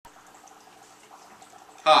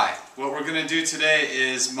Hi, what we're going to do today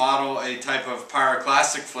is model a type of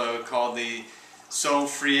pyroclastic flow called the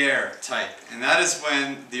Soufriere type. And that is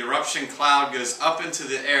when the eruption cloud goes up into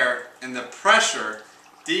the air and the pressure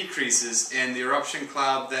decreases and the eruption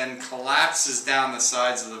cloud then collapses down the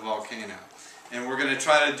sides of the volcano. And we're going to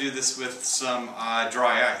try to do this with some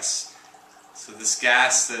dry ice. So this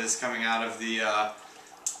gas that is coming out of the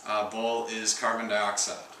bowl is carbon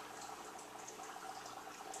dioxide.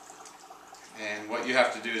 And what you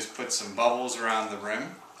have to do is put some bubbles around the rim.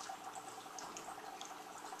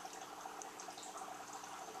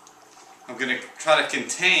 I'm going to try to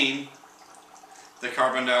contain the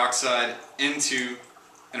carbon dioxide into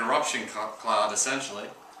an eruption cloud, essentially.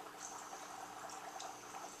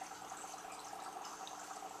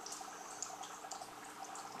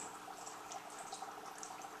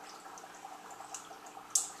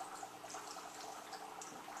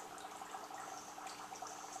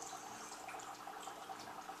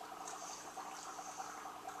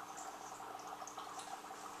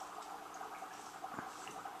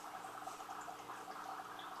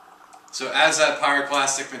 So as that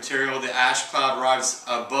pyroclastic material, the ash cloud rises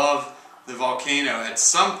above the volcano, at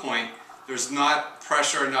some point there's not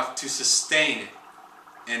pressure enough to sustain it,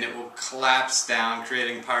 and it will collapse down,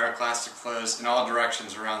 creating pyroclastic flows in all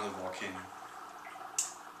directions around the volcano.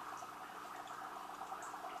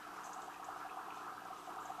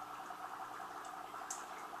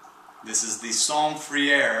 This is the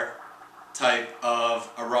Soufriere type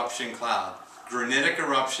of eruption cloud. Granitic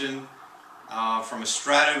eruption from a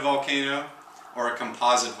stratovolcano or a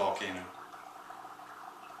composite volcano.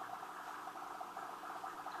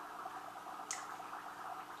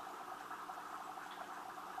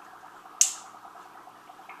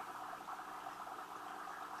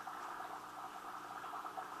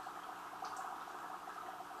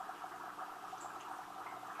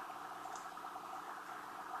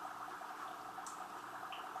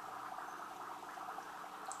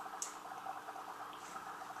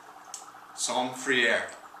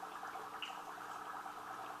 Soufriere.